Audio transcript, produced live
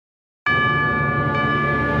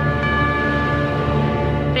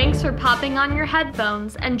for popping on your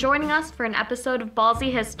headphones and joining us for an episode of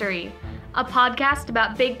Ballsy History, a podcast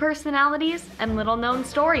about big personalities and little-known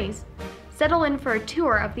stories. Settle in for a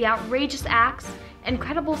tour of the outrageous acts,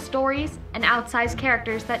 incredible stories, and outsized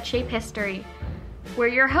characters that shape history. We're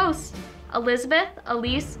your hosts, Elizabeth,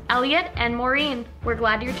 Elise, Elliot, and Maureen. We're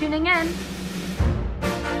glad you're tuning in.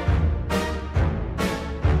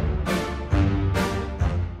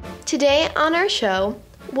 Today on our show,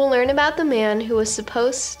 we'll learn about the man who was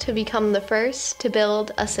supposed to become the first to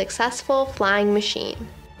build a successful flying machine.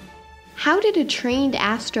 How did a trained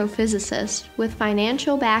astrophysicist with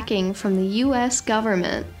financial backing from the U.S.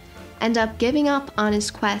 government end up giving up on his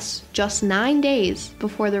quest just 9 days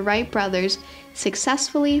before the Wright brothers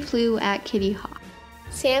successfully flew at Kitty Hawk?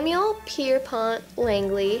 Samuel Pierpont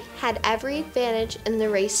Langley had every advantage in the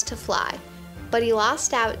race to fly, but he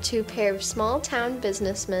lost out to a pair of small-town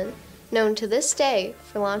businessmen known to this day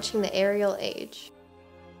for launching the aerial age.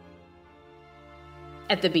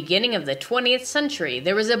 At the beginning of the 20th century,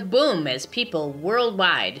 there was a boom as people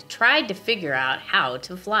worldwide tried to figure out how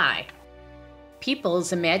to fly.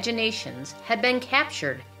 People's imaginations had been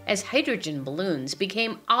captured as hydrogen balloons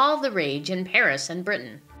became all the rage in Paris and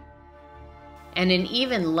Britain. And an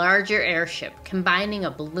even larger airship combining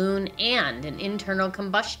a balloon and an internal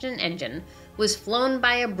combustion engine was flown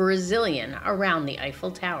by a Brazilian around the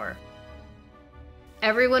Eiffel Tower.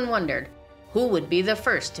 Everyone wondered who would be the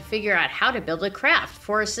first to figure out how to build a craft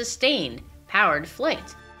for a sustained, powered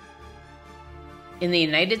flight. In the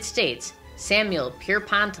United States, Samuel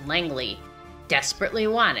Pierpont Langley desperately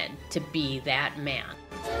wanted to be that man.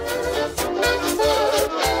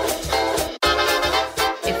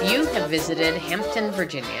 If you have visited Hampton,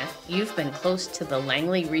 Virginia, you've been close to the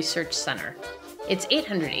Langley Research Center. Its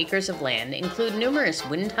 800 acres of land include numerous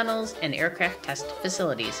wind tunnels and aircraft test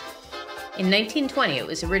facilities. In 1920, it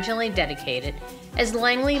was originally dedicated as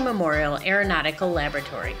Langley Memorial Aeronautical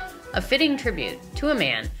Laboratory, a fitting tribute to a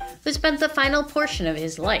man who spent the final portion of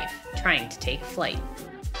his life trying to take flight.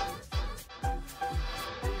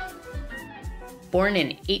 Born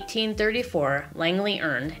in 1834, Langley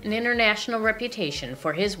earned an international reputation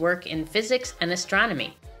for his work in physics and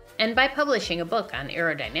astronomy, and by publishing a book on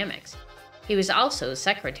aerodynamics. He was also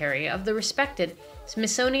secretary of the respected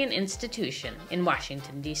Smithsonian Institution in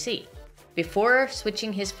Washington, D.C. Before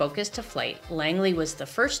switching his focus to flight, Langley was the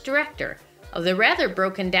first director of the rather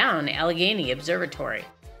broken-down Allegheny Observatory,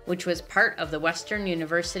 which was part of the Western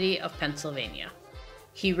University of Pennsylvania.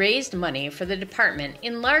 He raised money for the department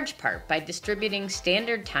in large part by distributing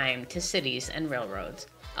standard time to cities and railroads.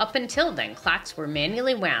 Up until then, clocks were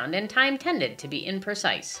manually wound and time tended to be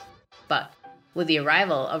imprecise. But with the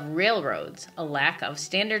arrival of railroads, a lack of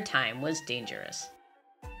standard time was dangerous.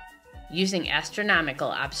 Using astronomical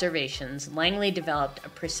observations, Langley developed a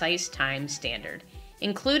precise time standard,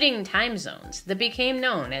 including time zones, that became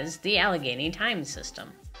known as the Allegheny Time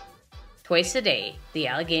System. Twice a day, the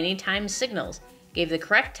Allegheny Time signals gave the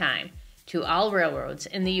correct time to all railroads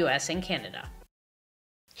in the U.S. and Canada.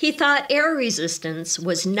 He thought air resistance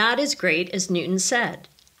was not as great as Newton said,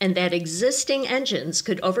 and that existing engines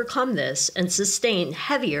could overcome this and sustain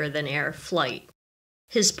heavier-than-air flight.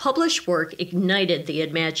 His published work ignited the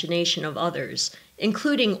imagination of others,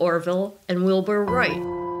 including Orville and Wilbur Wright.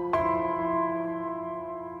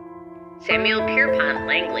 Samuel Pierpont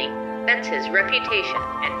Langley bets his reputation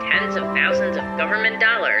and tens of thousands of government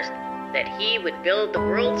dollars that he would build the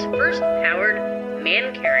world's first powered,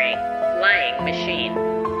 man-carrying, flying machine.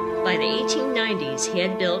 By the 1890s, he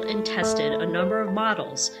had built and tested a number of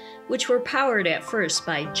models, which were powered at first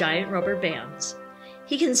by giant rubber bands.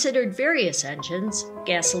 He considered various engines: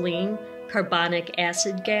 gasoline, carbonic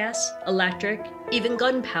acid gas, electric, even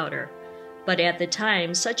gunpowder. But at the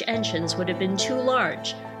time, such engines would have been too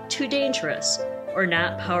large, too dangerous, or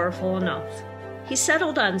not powerful enough. He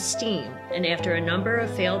settled on steam, and after a number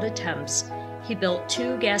of failed attempts, he built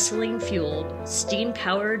 2 gasoline-fueled,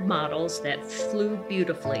 steam-powered models that flew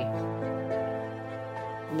beautifully.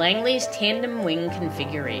 Langley's tandem wing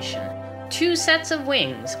configuration. 2 sets of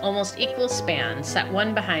wings, almost equal span, set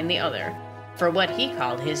one behind the other, for what he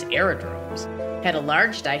called his aerodromes, had a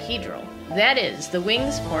large dihedral. That is, the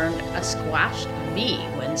wings formed a squashed V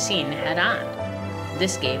when seen head-on.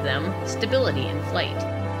 This gave them stability in flight.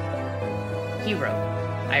 He wrote,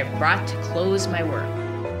 "I have brought to close my work,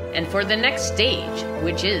 and for the next stage,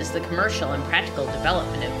 which is the commercial and practical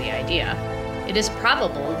development of the idea, it is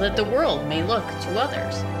probable that the world may look to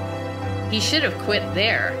others." He should have quit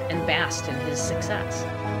there and basked in his success.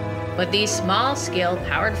 But these small-scale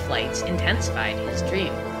powered flights intensified his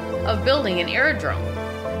dream of building an aerodrome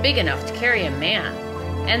big enough to carry a man,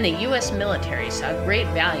 and the U.S. military saw great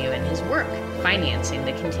value in his work, financing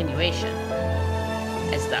the continuation.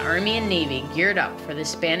 As the Army and Navy geared up for the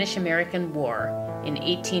Spanish-American War in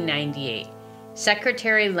 1898,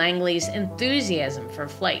 Secretary Langley's enthusiasm for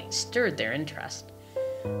flight stirred their interest.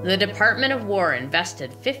 The Department of War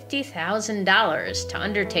invested $50,000 to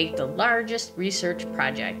undertake the largest research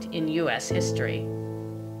project in U.S. history.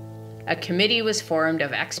 A committee was formed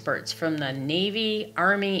of experts from the Navy,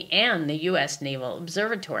 Army, and the U.S. Naval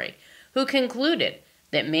Observatory, who concluded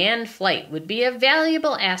that manned flight would be a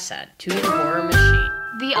valuable asset to the war machine.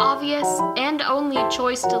 The obvious and only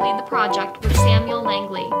choice to lead the project was Samuel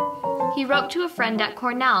Langley. He wrote to a friend at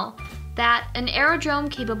Cornell that an aerodrome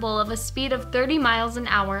capable of a speed of 30 miles an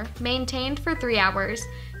hour, maintained for 3 hours,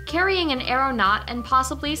 carrying an aeronaut and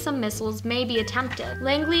possibly some missiles may be attempted.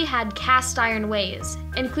 Langley had cast iron ways,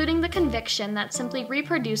 including the conviction that simply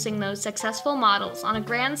reproducing those successful models on a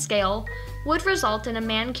grand scale would result in a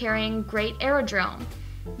man-carrying great aerodrome.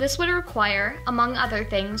 This would require, among other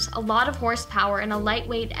things, a lot of horsepower and a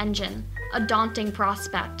lightweight engine, a daunting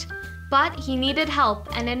prospect. But he needed help,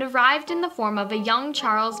 and it arrived in the form of a young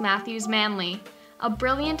Charles Matthews Manley, a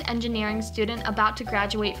brilliant engineering student about to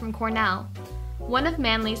graduate from Cornell. One of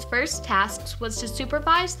Manley's first tasks was to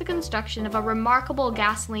supervise the construction of a remarkable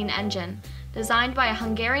gasoline engine designed by a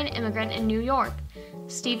Hungarian immigrant in New York,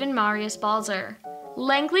 Stephen Marius Balzer.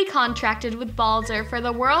 Langley contracted with Balzer for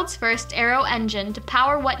the world's first aero engine to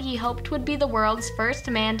power what he hoped would be the world's first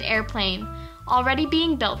manned airplane, already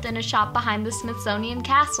being built in a shop behind the Smithsonian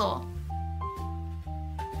Castle.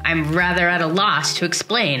 I'm rather at a loss to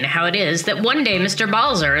explain how it is that one day Mr.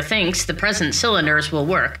 Balzer thinks the present cylinders will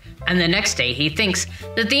work, and the next day he thinks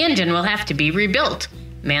that the engine will have to be rebuilt,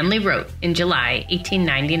 Manley wrote in July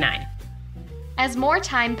 1899. As more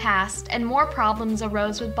time passed and more problems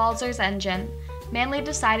arose with Balzer's engine, Manley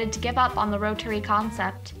decided to give up on the rotary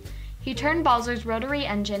concept. He turned Balzer's rotary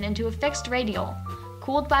engine into a fixed radial,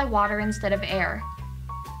 cooled by water instead of air.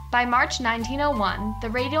 By March 1901, the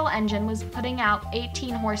radial engine was putting out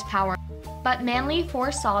 18 horsepower, but Manley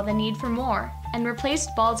foresaw the need for more and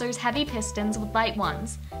replaced Balzer's heavy pistons with light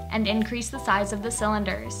ones and increased the size of the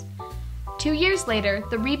cylinders. 2 years later,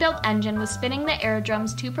 the rebuilt engine was spinning the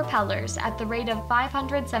aerodrome's 2 propellers at the rate of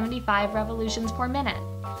 575 revolutions per minute.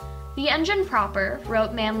 The engine proper,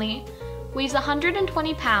 wrote Manley, weighs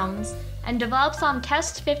 120 pounds and develops on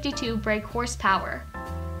test 52 brake horsepower.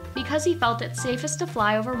 Because he felt it safest to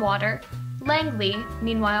fly over water, Langley,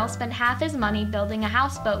 meanwhile, spent half his money building a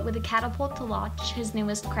houseboat with a catapult to launch his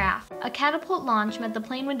newest craft. A catapult launch meant the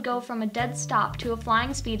plane would go from a dead stop to a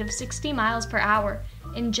flying speed of 60 miles per hour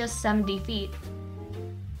in just 70 feet.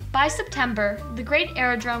 By September, the great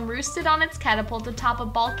aerodrome roosted on its catapult atop a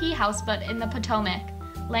bulky houseboat in the Potomac.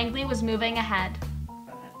 Langley was moving ahead.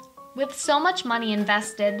 With so much money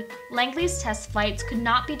invested, Langley's test flights could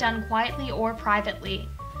not be done quietly or privately.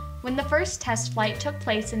 When the first test flight took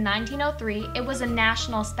place in 1903, it was a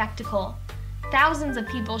national spectacle. Thousands of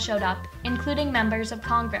people showed up, including members of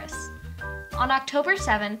Congress. On October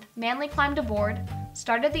 7th, Manley climbed aboard,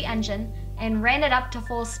 started the engine, and ran it up to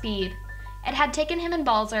full speed. It had taken him and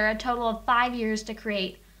Balzer a total of 5 years to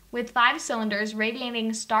create, with 5 cylinders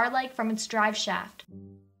radiating star-like from its drive shaft.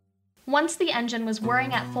 Once the engine was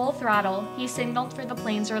whirring at full throttle, he signaled for the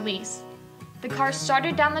plane's release. The car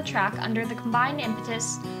started down the track under the combined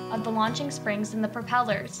impetus of the launching springs and the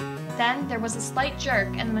propellers. Then there was a slight jerk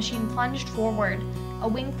and the machine plunged forward. A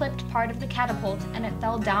wing clipped part of the catapult and it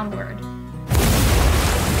fell downward.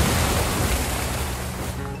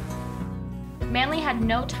 Manley had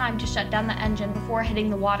no time to shut down the engine before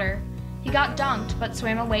hitting the water. He got dunked but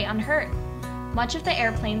swam away unhurt. Much of the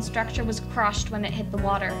airplane's structure was crushed when it hit the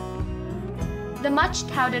water. The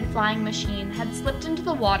much-touted flying machine had slipped into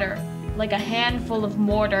the water like a handful of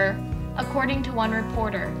mortar, according to one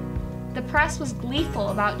reporter. The press was gleeful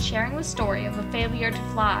about sharing the story of a failure to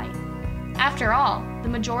fly. After all, the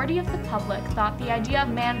majority of the public thought the idea of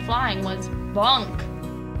man flying was bunk.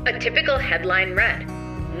 A typical headline read,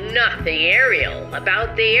 "Nothing aerial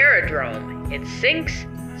about the aerodrome. It sinks,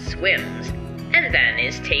 swims, and then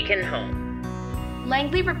is taken home."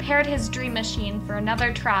 Langley prepared his dream machine for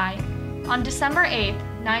another try. On December 8,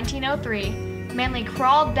 1903, Manley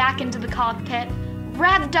crawled back into the cockpit,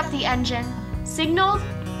 revved up the engine, signaled,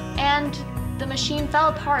 and the machine fell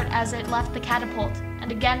apart as it left the catapult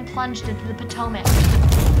and again plunged into the Potomac.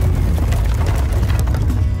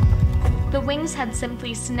 The wings had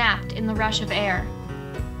simply snapped in the rush of air.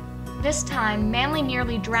 This time, Manley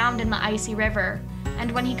nearly drowned in the icy river,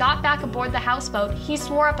 and when he got back aboard the houseboat, he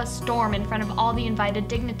swore up a storm in front of all the invited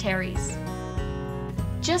dignitaries.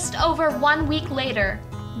 Just over 1 week later,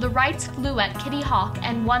 the Wrights flew at Kitty Hawk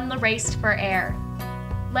and won the race for air.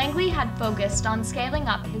 Langley had focused on scaling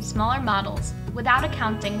up his smaller models without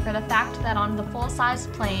accounting for the fact that on the full-size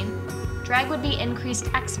plane, drag would be increased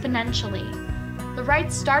exponentially. The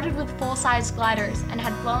Wrights started with full-size gliders and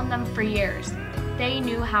had flown them for years. They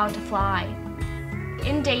knew how to fly.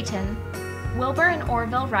 In Dayton, Wilbur and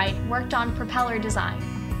Orville Wright worked on propeller design,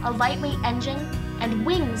 a lightweight engine, and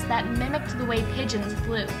wings that mimicked the way pigeons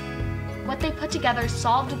flew. What they put together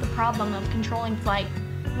solved the problem of controlling flight,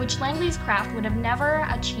 which Langley's craft would have never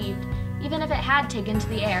achieved even if it had taken to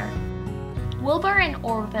the air. Wilbur and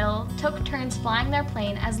Orville took turns flying their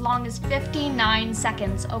plane as long as 59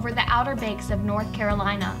 seconds over the Outer Banks of North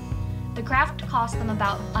Carolina. The craft cost them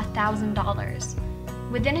about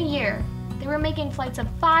 $1,000. Within a year, they were making flights of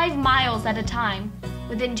 5 miles at a time.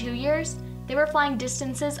 Within 2 years, they were flying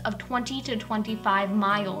distances of 20 to 25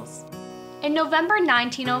 miles. In November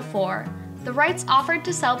 1904, the Wrights offered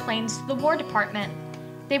to sell planes to the War Department.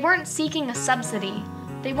 They weren't seeking a subsidy.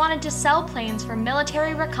 They wanted to sell planes for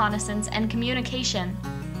military reconnaissance and communication.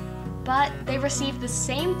 But they received the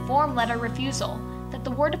same form letter refusal that the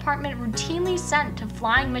War Department routinely sent to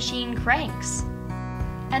flying machine cranks.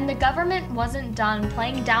 And the government wasn't done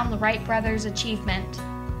playing down the Wright brothers' achievement.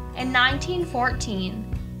 In 1914,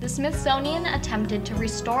 the Smithsonian attempted to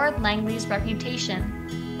restore Langley's reputation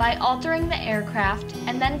by altering the aircraft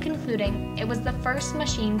and then concluding it was the first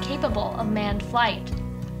machine capable of manned flight.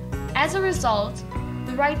 As a result,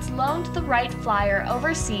 the Wrights loaned the Wright Flyer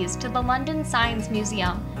overseas to the London Science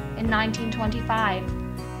Museum in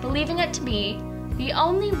 1925, believing it to be the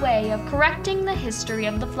only way of correcting the history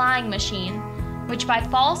of the flying machine, which by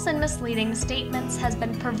false and misleading statements has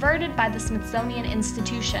been perverted by the Smithsonian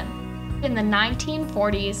Institution. In the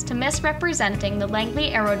 1940s, to misrepresenting the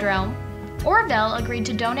Langley Aerodrome, Orville agreed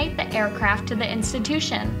to donate the aircraft to the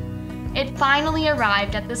institution. It finally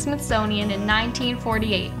arrived at the Smithsonian in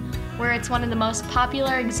 1948, where it's one of the most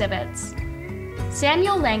popular exhibits.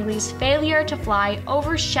 Samuel Langley's failure to fly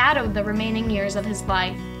overshadowed the remaining years of his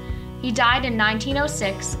life. He died in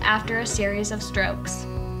 1906 after a series of strokes.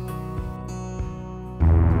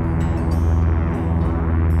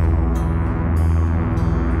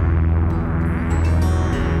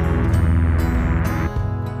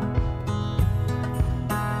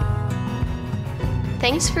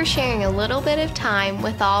 Thanks for sharing a little bit of time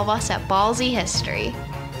with all of us at Ballsy History.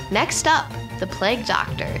 Next up, the plague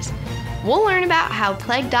doctors. We'll learn about how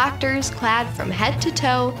plague doctors clad from head to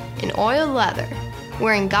toe in oiled leather,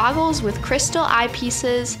 wearing goggles with crystal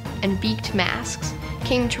eyepieces and beaked masks,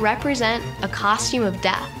 came to represent a costume of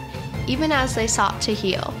death, even as they sought to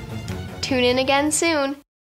heal. Tune in again soon.